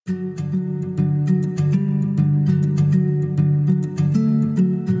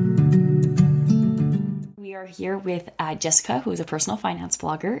here with Jessica, who is a personal finance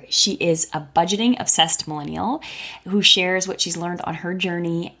blogger. She is a budgeting obsessed millennial who shares what she's learned on her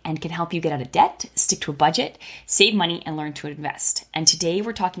journey and can help you get out of debt, stick to a budget, save money, and learn to invest. And today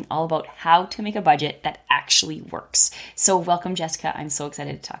we're talking all about how to make a budget that actually works. So welcome, Jessica. I'm so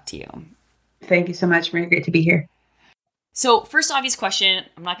excited to talk to you. Thank you so much, Mary. Great to be here. So first obvious question,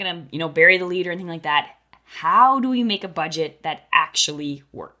 I'm not going to, bury the lead or anything like that. How do we make a budget that actually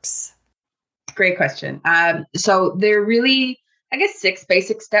works? Great question. So there are really, 6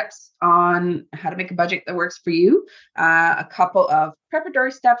 basic steps on how to make a budget that works for you. A couple of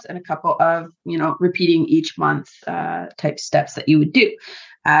preparatory steps and a couple of, repeating each month type steps that you would do.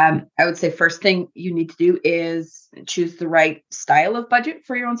 I would say first thing you need to do is choose the right style of budget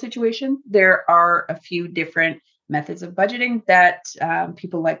for your own situation. There are a few different methods of budgeting that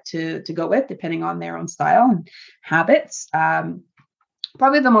people like to go with depending on their own style and habits.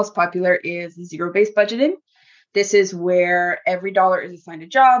 Probably the most popular is zero-based budgeting. This is where every dollar is assigned a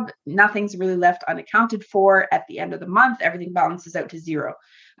job. Nothing's really left unaccounted for at the end of the month. Everything balances out to zero.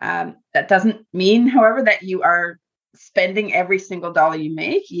 That doesn't mean, however, that you are spending every single dollar you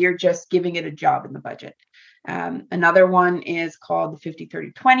make. You're just giving it a job in the budget. Another one is called the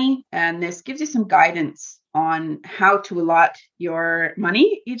 50-30-20, and this gives you some guidance on how to allot your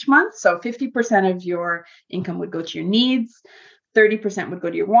money each month. So 50% of your income would go to your needs, 30% would go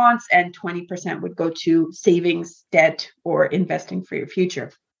to your wants, and 20% would go to savings, debt, or investing for your future.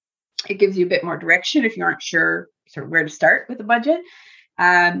 It gives you a bit more direction if you aren't sure sort of where to start with the budget.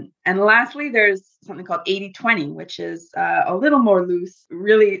 And lastly, there's something called 80-20, which is a little more loose,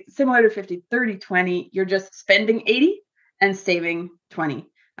 really similar to 50-30-20. You're just spending 80 and saving 20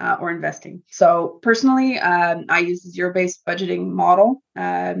 or investing. So personally, I use the zero-based budgeting model.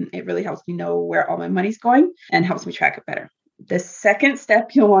 It really helps me know where all my money's going and helps me track it better. The second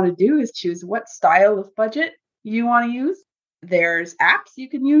step you'll want to do is choose what style of budget you want to use. There's apps you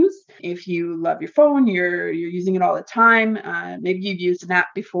can use. If you love your phone, you're using it all the time. Maybe you've used an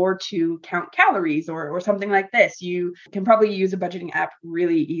app before to count calories or something like this. You can probably use a budgeting app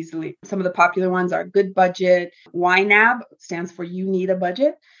really easily. Some of the popular ones are Good Budget. YNAB stands for You Need a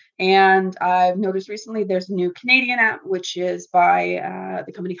Budget. And I've noticed recently there's a new Canadian app, which is by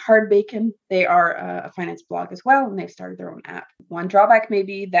the company Hardbacon. They are a finance blog as well, and they've started their own app. One drawback may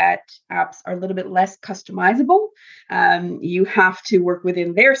be that apps are a little bit less customizable. You have to work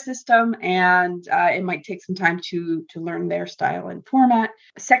within their system, and it might take some time to learn their style and format.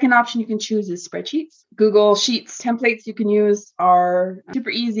 A second option you can choose is spreadsheets. Google Sheets templates you can use are super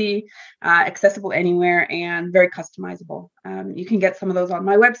easy, accessible anywhere, and very customizable. You can get some of those on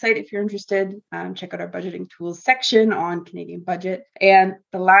my website if you're interested. Check out our budgeting tools section on Canadian Budget. And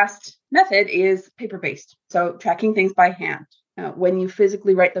the last method is paper-based, so tracking things by hand. When you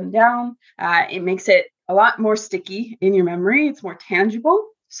physically write them down, it makes it a lot more sticky in your memory. It's more tangible.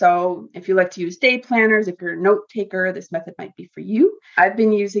 So if you like to use day planners, if you're a note taker, this method might be for you. I've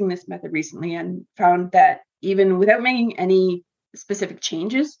been using this method recently and found that even without making any specific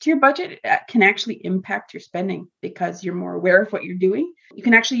changes to your budget, it can actually impact your spending because you're more aware of what you're doing. You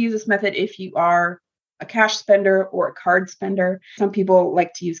can actually use this method if you are a cash spender or a card spender. Some people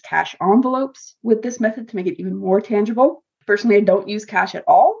like to use cash envelopes with this method to make it even more tangible. Personally, I don't use cash at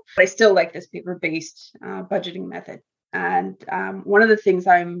all, but I still like this paper-based budgeting method. And one of the things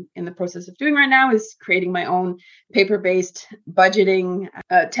I'm in the process of doing right now is creating my own paper-based budgeting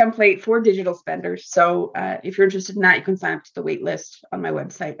template for digital spenders. So if you're interested in that, you can sign up to the wait list on my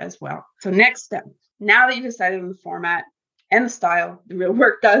website as well. So next step, now that you've decided on the format and the style, the real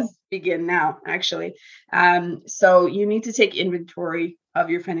work does begin now, actually. So you need to take inventory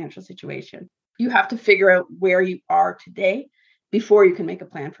of your financial situation. You have to figure out where you are today before you can make a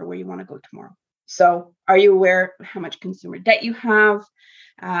plan for where you want to go tomorrow. So are you aware of how much consumer debt you have?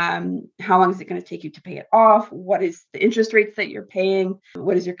 How long is it going to take you to pay it off? What is the interest rates that you're paying?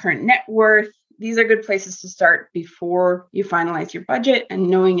 What is your current net worth? These are good places to start before you finalize your budget, and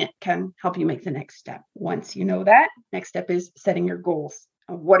knowing it can help you make the next step. Once you know that, next step is setting your goals.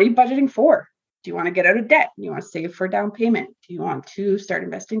 What are you budgeting for? Do you want to get out of debt? Do you want to save for a down payment? Do you want to start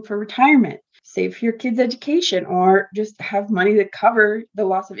investing for retirement? Save for your kids' education, or just have money to cover the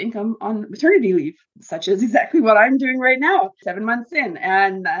loss of income on maternity leave, such as exactly what I'm doing right now, 7 months in,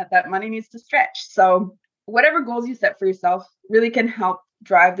 and that money needs to stretch. So whatever goals you set for yourself really can help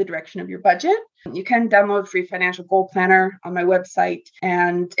drive the direction of your budget. You can download free financial goal planner on my website,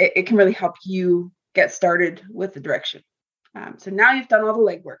 and it can really help you get started with the direction. So now you've done all the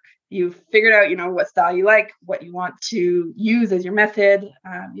legwork. You've figured out, what style you like, what you want to use as your method.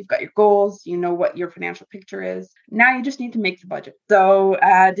 You've got your goals. You know what your financial picture is. Now you just need to make the budget. So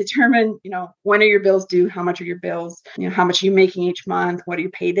determine, when are your bills due? How much are your bills? How much are you making each month? What are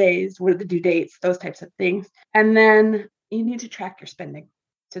your paydays? What are the due dates? Those types of things. And then you need to track your spending.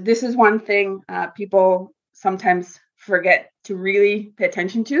 So this is one thing people sometimes forget to really pay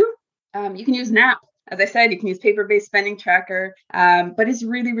attention to. You can use NAP. As I said, you can use paper-based spending tracker, but it's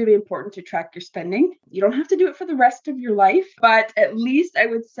really, really important to track your spending. You don't have to do it for the rest of your life, but at least I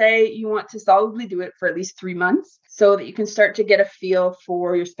would say you want to solidly do it for at least 3 months so that you can start to get a feel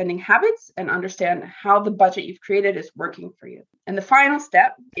for your spending habits and understand how the budget you've created is working for you. And the final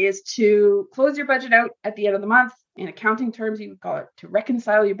step is to close your budget out at the end of the month. In accounting terms, you would call it to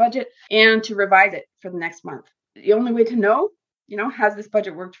reconcile your budget and to revise it for the next month. The only way to know has this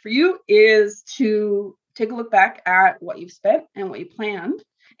budget worked for you is to take a look back at what you've spent and what you planned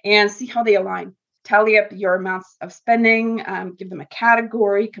and see how they align. Tally up your amounts of spending, give them a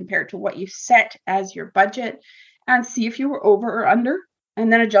category compared to what you set as your budget, and see if you were over or under,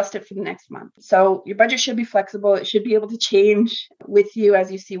 and then adjust it for the next month. So your budget should be flexible. It should be able to change with you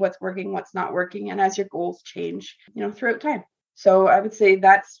as you see what's working, what's not working, and as your goals change, throughout time. So I would say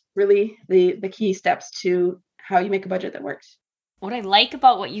that's really the key steps to how you make a budget that works. What I like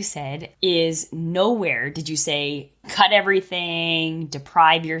about what you said is nowhere did you say cut everything,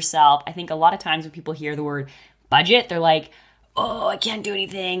 deprive yourself. I think a lot of times when people hear the word budget, they're like, oh, I can't do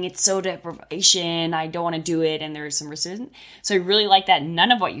anything. It's so deprivation. I don't want to do it. And there's some resistance. So I really like that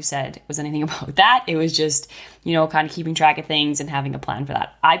none of what you said was anything about that. It was just, kind of keeping track of things and having a plan for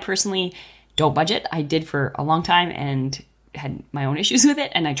that. I personally don't budget. I did for a long time and had my own issues with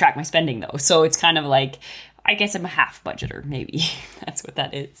it. And I track my spending though. So it's kind of like, I guess I'm a half budgeter, maybe. That's what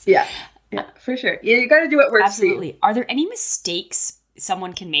that is. Yeah, for sure. Yeah, you got to do what works Absolutely. for you. Are there any mistakes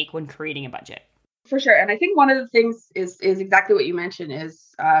someone can make when creating a budget? For sure. And I think one of the things is exactly what you mentioned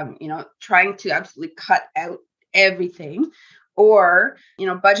is, trying to absolutely cut out everything or,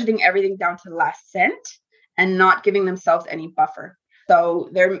 budgeting everything down to the last cent and not giving themselves any buffer. So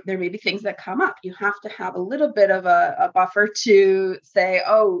there may be things that come up. You have to have a little bit of a buffer to say,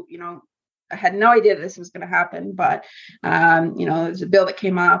 oh, I had no idea this was going to happen, but, there's a bill that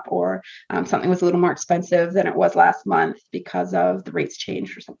came up or something was a little more expensive than it was last month because of the rates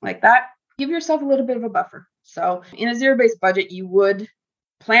changed or something like that. Give yourself a little bit of a buffer. So in a zero-based budget, you would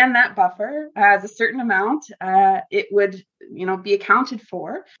plan that buffer as a certain amount. It would, be accounted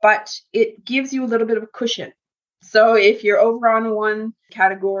for, but it gives you a little bit of a cushion. So if you're over on one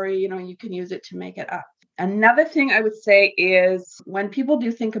category, you can use it to make it up. Another thing I would say is when people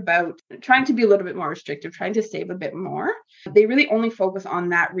do think about trying to be a little bit more restrictive, trying to save a bit more, they really only focus on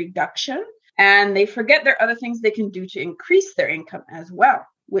that reduction and they forget there are other things they can do to increase their income as well,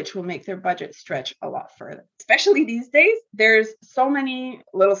 which will make their budget stretch a lot further. Especially these days, there's so many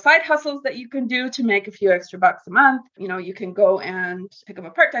little side hustles that you can do to make a few extra bucks a month. You can go and pick up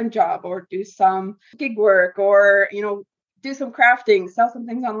a part-time job or do some gig work or, do some crafting, sell some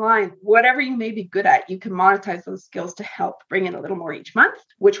things online, whatever you may be good at, you can monetize those skills to help bring in a little more each month,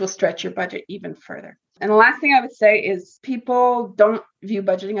 which will stretch your budget even further. And the last thing I would say is people don't view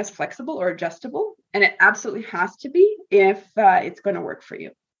budgeting as flexible or adjustable, and it absolutely has to be if it's going to work for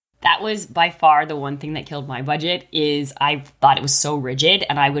you. That was by far the one thing that killed my budget is I thought it was so rigid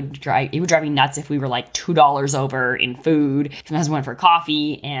and it would drive me nuts if we were like $2 over in food. Sometimes we went for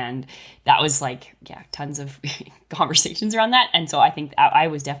coffee and that was like, tons of conversations around that. And so I think I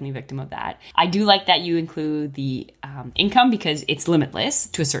was definitely a victim of that. I do like that you include the income because it's limitless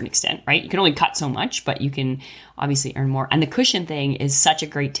to a certain extent, right? You can only cut so much, but you can obviously earn more. And the cushion thing is such a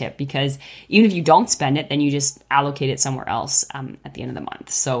great tip because even if you don't spend it, then you just allocate it somewhere else at the end of the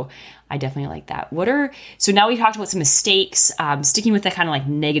month. So I definitely like that. So now we talked about some mistakes, sticking with the kind of like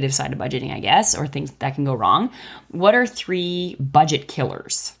negative side of budgeting, I guess, or things that can go wrong. What are 3 budget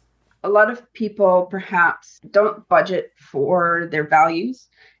killers? A lot of people perhaps don't budget for their values.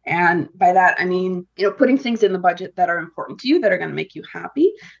 And by that, I mean, putting things in the budget that are important to you, that are going to make you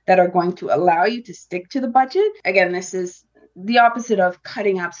happy, that are going to allow you to stick to the budget. Again, this is the opposite of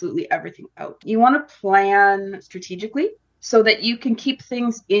cutting absolutely everything out. You want to plan strategically so that you can keep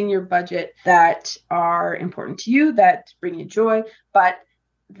things in your budget that are important to you, that bring you joy, but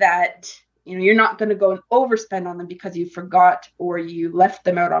that you're not going to go and overspend on them because you forgot or you left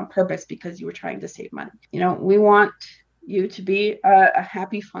them out on purpose because you were trying to save money. We want you to be a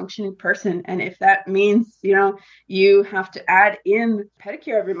happy functioning person. And if that means, you have to add in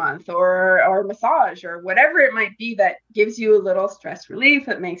pedicure every month or massage or whatever it might be that gives you a little stress relief,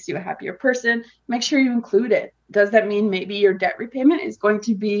 that makes you a happier person, make sure you include it. Does that mean maybe your debt repayment is going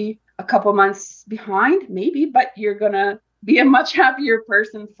to be a couple months behind? Maybe, but you're going to be a much happier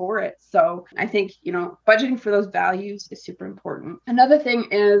person for it. So I think, budgeting for those values is super important. Another thing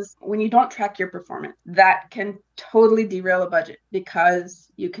is when you don't track your performance, that can totally derail a budget,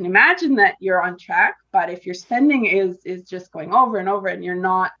 because you can imagine that you're on track, but if your spending is just going over and over and you're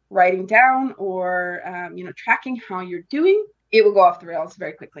not writing down or, tracking how you're doing, it will go off the rails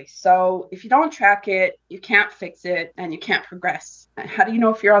very quickly. So if you don't track it, you can't fix it and you can't progress. How do you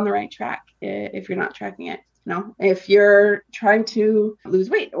know if you're on the right track if you're not tracking it? If you're trying to lose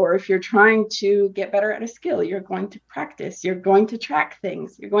weight or if you're trying to get better at a skill, you're going to practice, you're going to track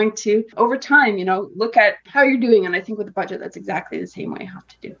things, you're going to, over time, look at how you're doing. And I think with the budget, that's exactly the same way you have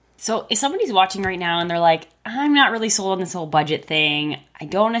to do. So if somebody's watching right now and they're like, I'm not really sold on this whole budget thing, I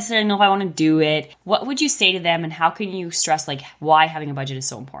don't necessarily know if I want to do it, what would you say to them, and how can you stress why having a budget is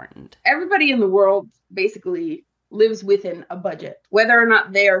so important? Everybody in the world basically lives within a budget. Whether or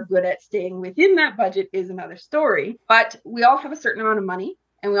not they are good at staying within that budget is another story, but we all have a certain amount of money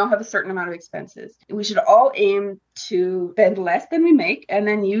and we all have a certain amount of expenses. We should all aim to spend less than we make and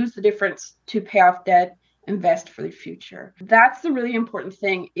then use the difference to pay off debt, invest for the future. That's the really important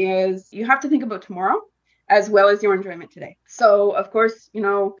thing, is you have to think about tomorrow as well as your enjoyment today. So of course, we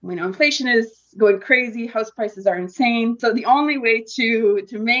know inflation is going crazy, house prices are insane. So the only way to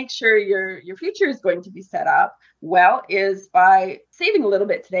make sure your future is going to be set up well is by saving a little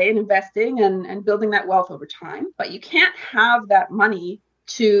bit today and investing and building that wealth over time. But you can't have that money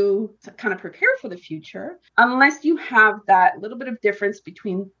to kind of prepare for the future unless you have that little bit of difference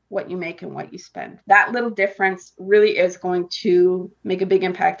between what you make and what you spend. That little difference really is going to make a big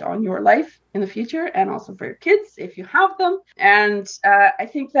impact on your life in the future and also for your kids if you have them. And I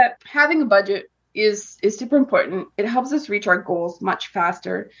think that having a budget is super important. It helps us reach our goals much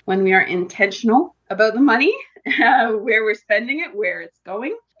faster when we are intentional about the money, where we're spending it, where it's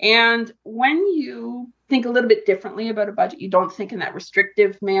going. And when you think a little bit differently about a budget, you don't think in that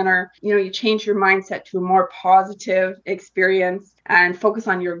restrictive manner, you change your mindset to a more positive experience and focus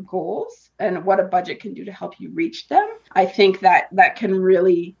on your goals and what a budget can do to help you reach them. I think that can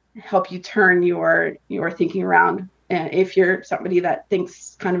really help you turn your thinking around if you're somebody that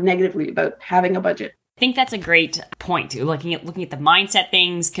thinks kind of negatively about having a budget. I think that's a great point too, looking at the mindset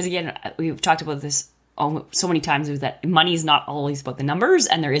things, because again, we've talked about this so many times, is that money is not always about the numbers,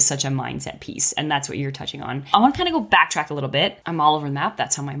 and there is such a mindset piece, and that's what you're touching on. I want to kind of go backtrack a little bit. I'm all over the map.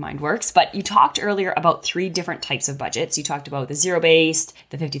 That's how my mind works. But you talked earlier about 3 different types of budgets. You talked about the zero-based,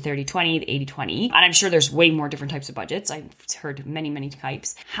 the 50-30-20, the 80-20, and I'm sure there's way more different types of budgets. I've heard many, many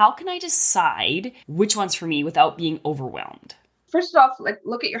types. How can I decide which one's for me without being overwhelmed? First off,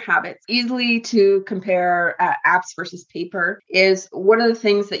 look at your habits. Easily to compare apps versus paper is, what are the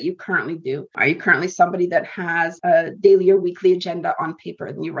things that you currently do? Are you currently somebody that has a daily or weekly agenda on paper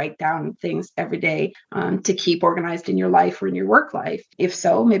and you write down things every day to keep organized in your life or in your work life? If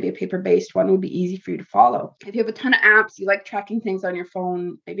so, maybe a paper-based one would be easy for you to follow. If you have a ton of apps, you like tracking things on your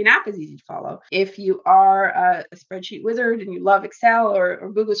phone, maybe an app is easy to follow. If you are a spreadsheet wizard and you love Excel or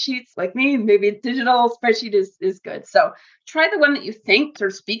Google Sheets like me, maybe a digital spreadsheet is good. So try the one that you think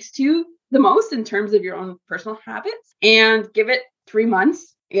sort of speaks to you the most in terms of your own personal habits, and give it 3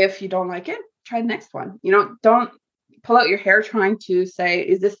 months. If you don't like it, try the next one. Don't pull out your hair trying to say,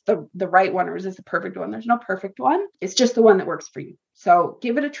 is this the right one or is this the perfect one? There's no perfect one. It's just the one that works for you. So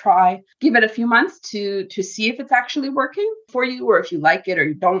give it a try. Give it a few months to see if it's actually working for you, or if you like it or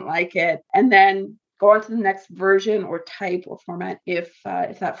you don't like it, and then go on to the next version or type or format if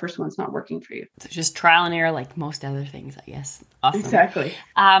that first one's not working for you. So just trial and error, like most other things, I guess. Awesome. Exactly.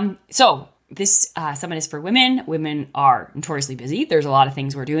 So this summit is for women. Women are notoriously busy. There's a lot of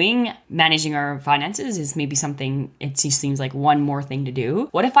things we're doing. Managing our finances is maybe something, it just seems like one more thing to do.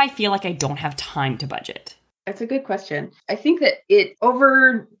 What if I feel like I don't have time to budget? That's a good question. I think that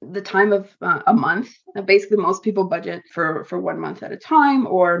over the time of a month, basically most people budget for 1 month at a time,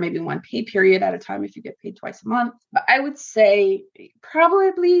 or maybe one pay period at a time if you get paid twice a month. But I would say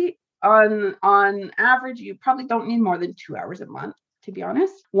probably on average, you probably don't need more than 2 hours a month, to be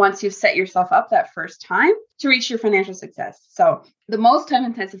honest, once you've set yourself up that first time to reach your financial success. So the most time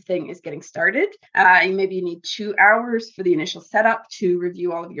intensive thing is getting started. Maybe you need 2 hours for the initial setup to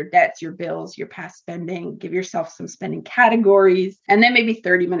review all of your debts, your bills, your past spending, give yourself some spending categories, and then maybe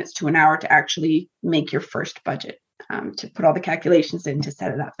 30 minutes to an hour to actually make your first budget. to put all the calculations in, to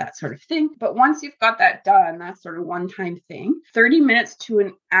set it up, that sort of thing. But once you've got that done, that's sort of one-time thing. 30 minutes to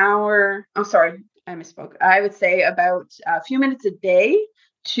an hour. Oh, sorry, I misspoke. I would say about a few minutes a day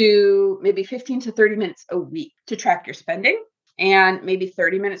to maybe 15 to 30 minutes a week to track your spending, and maybe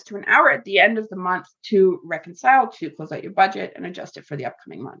 30 minutes to an hour at the end of the month to reconcile, to close out your budget and adjust it for the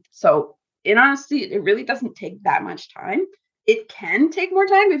upcoming month. So in honesty, it really doesn't take that much time. It can take more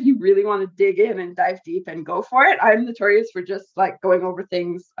time if you really want to dig in and dive deep and go for it. I'm notorious for just like going over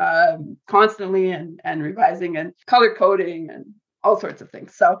things constantly and revising and color coding and all sorts of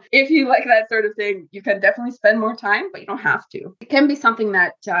things. So if you like that sort of thing, you can definitely spend more time, but you don't have to. It can be something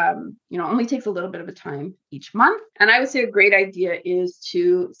that, only takes a little bit of a time each month. And I would say a great idea is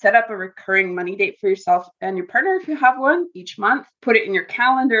to set up a recurring money date for yourself and your partner, if you have one, each month. Put it in your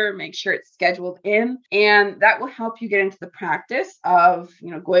calendar, make sure it's scheduled in, and that will help you get into the practice of,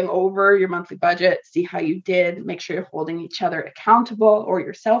 going over your monthly budget, see how you did, make sure you're holding each other accountable or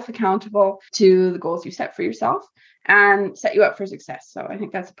yourself accountable to the goals you set for yourself, and set you up for success. So I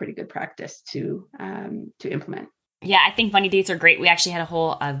think that's a pretty good practice to implement. Yeah, I think money dates are great. We actually had a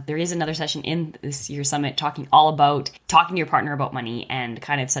whole, there is another session in this year's summit talking all about talking to your partner about money and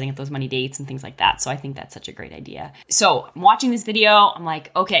kind of setting up those money dates and things like that. So I think that's such a great idea. So I'm watching this video. I'm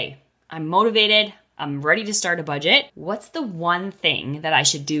like, okay, I'm motivated. I'm ready to start a budget. What's the one thing that I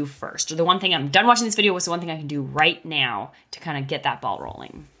should do first? Or the one thing I'm done watching this video, what's the one thing I can do right now to kind of get that ball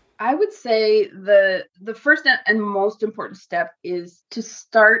rolling? I would say the first and most important step is to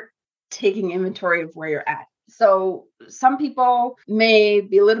start taking inventory of where you're at. So some people may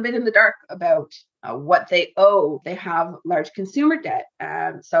be a little bit in the dark about what they owe. They have large consumer debt.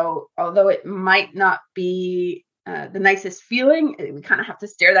 So although it might not be the nicest feeling, we kind of have to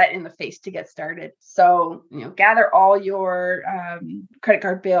stare that in the face to get started. So, gather all your credit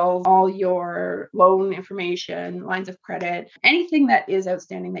card bills, all your loan information, lines of credit, anything that is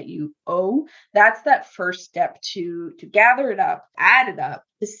outstanding that you owe. That's that first step to gather it up, add it up,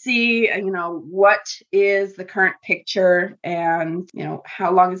 to see, what is the current picture and,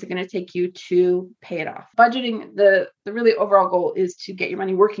 how long is it going to take you to pay it off. Budgeting, the really overall goal is to get your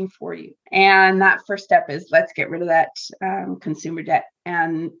money working for you. And that first step is let's get rid of that consumer debt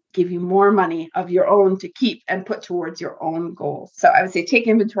and give you more money of your own to keep and put towards your own goals. So I would say take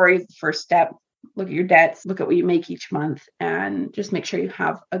inventory is the first step. Look at your debts, look at what you make each month, and just make sure you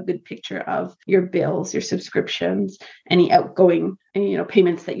have a good picture of your bills, your subscriptions, any outgoing,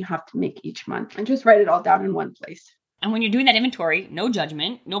 payments that you have to make each month, and just write it all down in one place. And when you're doing that inventory, no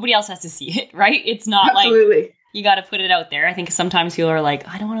judgment. Nobody else has to see it, right? It's not Absolutely. Like you got to put it out there. I think sometimes people are like,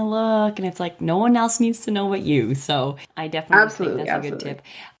 I don't want to look. And it's like, no one else needs to know but you. So I definitely think that's a good tip.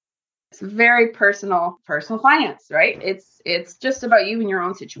 It's very personal finance, right? It's just about you and your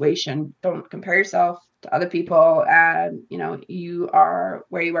own situation. Don't compare yourself to other people. And, you are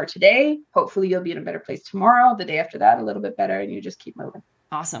where you are today. Hopefully you'll be in a better place tomorrow, the day after that, a little bit better, and you just keep moving.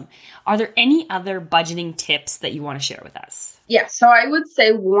 Awesome. Are there any other budgeting tips that you want to share with us? Yeah. So I would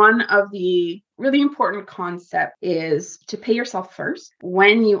say one of the really important concepts is to pay yourself first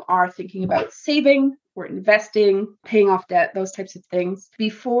when you are thinking about saving or investing, paying off debt, those types of things,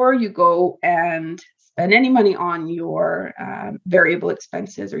 before you go and spend any money on your variable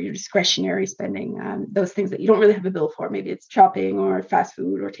expenses or your discretionary spending, those things that you don't really have a bill for. Maybe it's shopping or fast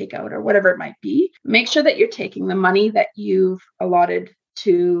food or takeout or whatever it might be. Make sure that you're taking the money that you've allotted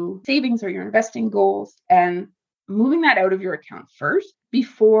to savings or your investing goals and moving that out of your account first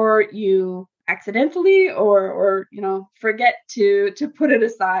before you accidentally or forget to put it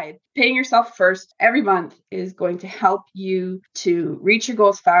aside. Paying yourself first every month is going to help you to reach your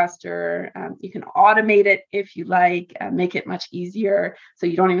goals faster. You can automate it if you like, make it much easier so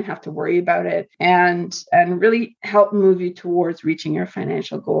you don't even have to worry about it, and really help move you towards reaching your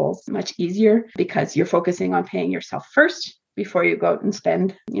financial goals much easier because you're focusing on paying yourself first before you go out and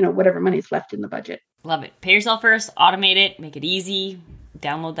spend, whatever money's left in the budget. Love it. Pay yourself first, automate it, make it easy,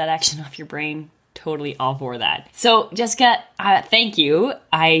 download that action off your brain. Totally all for that. So Jessica, thank you.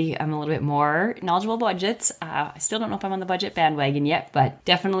 I am a little bit more knowledgeable about budgets. I still don't know if I'm on the budget bandwagon yet, but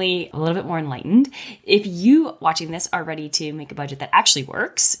definitely a little bit more enlightened. If you watching this are ready to make a budget that actually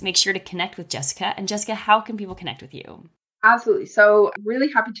works, make sure to connect with Jessica. And Jessica, how can people connect with you? Absolutely. So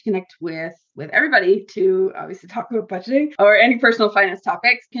really happy to connect with everybody to obviously talk about budgeting or any personal finance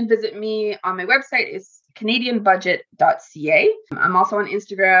topics. You can visit me on my website. It's canadianbudget.ca. I'm also on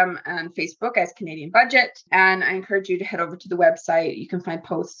Instagram and Facebook as Canadian Budget. And I encourage you to head over to the website. You can find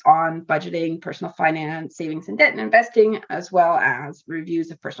posts on budgeting, personal finance, savings and debt and investing, as well as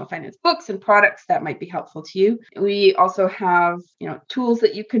reviews of personal finance books and products that might be helpful to you. We also have, tools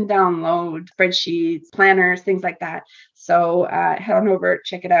that you can download, spreadsheets, planners, things like that. So head on over,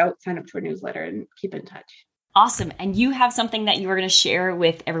 check it out, sign up to our newsletter, and keep in touch. Awesome. And you have something that you are going to share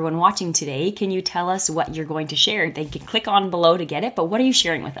with everyone watching today. Can you tell us what you're going to share? They can click on below to get it, but what are you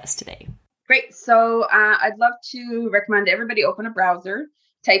sharing with us today? Great. So I'd love to recommend everybody open a browser,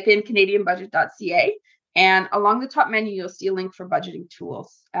 type in canadianbudget.ca, and along the top menu, you'll see a link for budgeting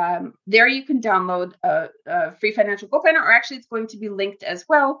tools. There you can download a free financial goal planner, or actually it's going to be linked as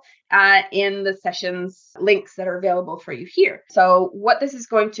well in the sessions links that are available for you here. So what this is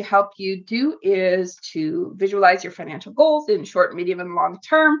going to help you do is to visualize your financial goals in short, medium, and long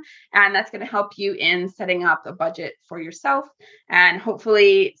term. And that's going to help you in setting up a budget for yourself and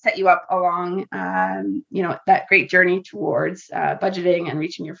hopefully set you up along, that great journey towards budgeting and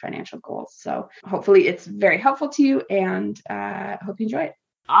reaching your financial goals. So hopefully it's very helpful to you, and I hope you enjoy it.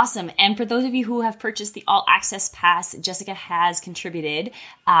 Awesome. And for those of you who have purchased the All Access Pass, Jessica has contributed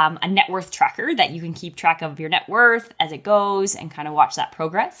a net worth tracker that you can keep track of your net worth as it goes and kind of watch that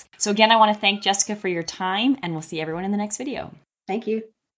progress. So again, I want to thank Jessica for your time, and we'll see everyone in the next video. Thank you.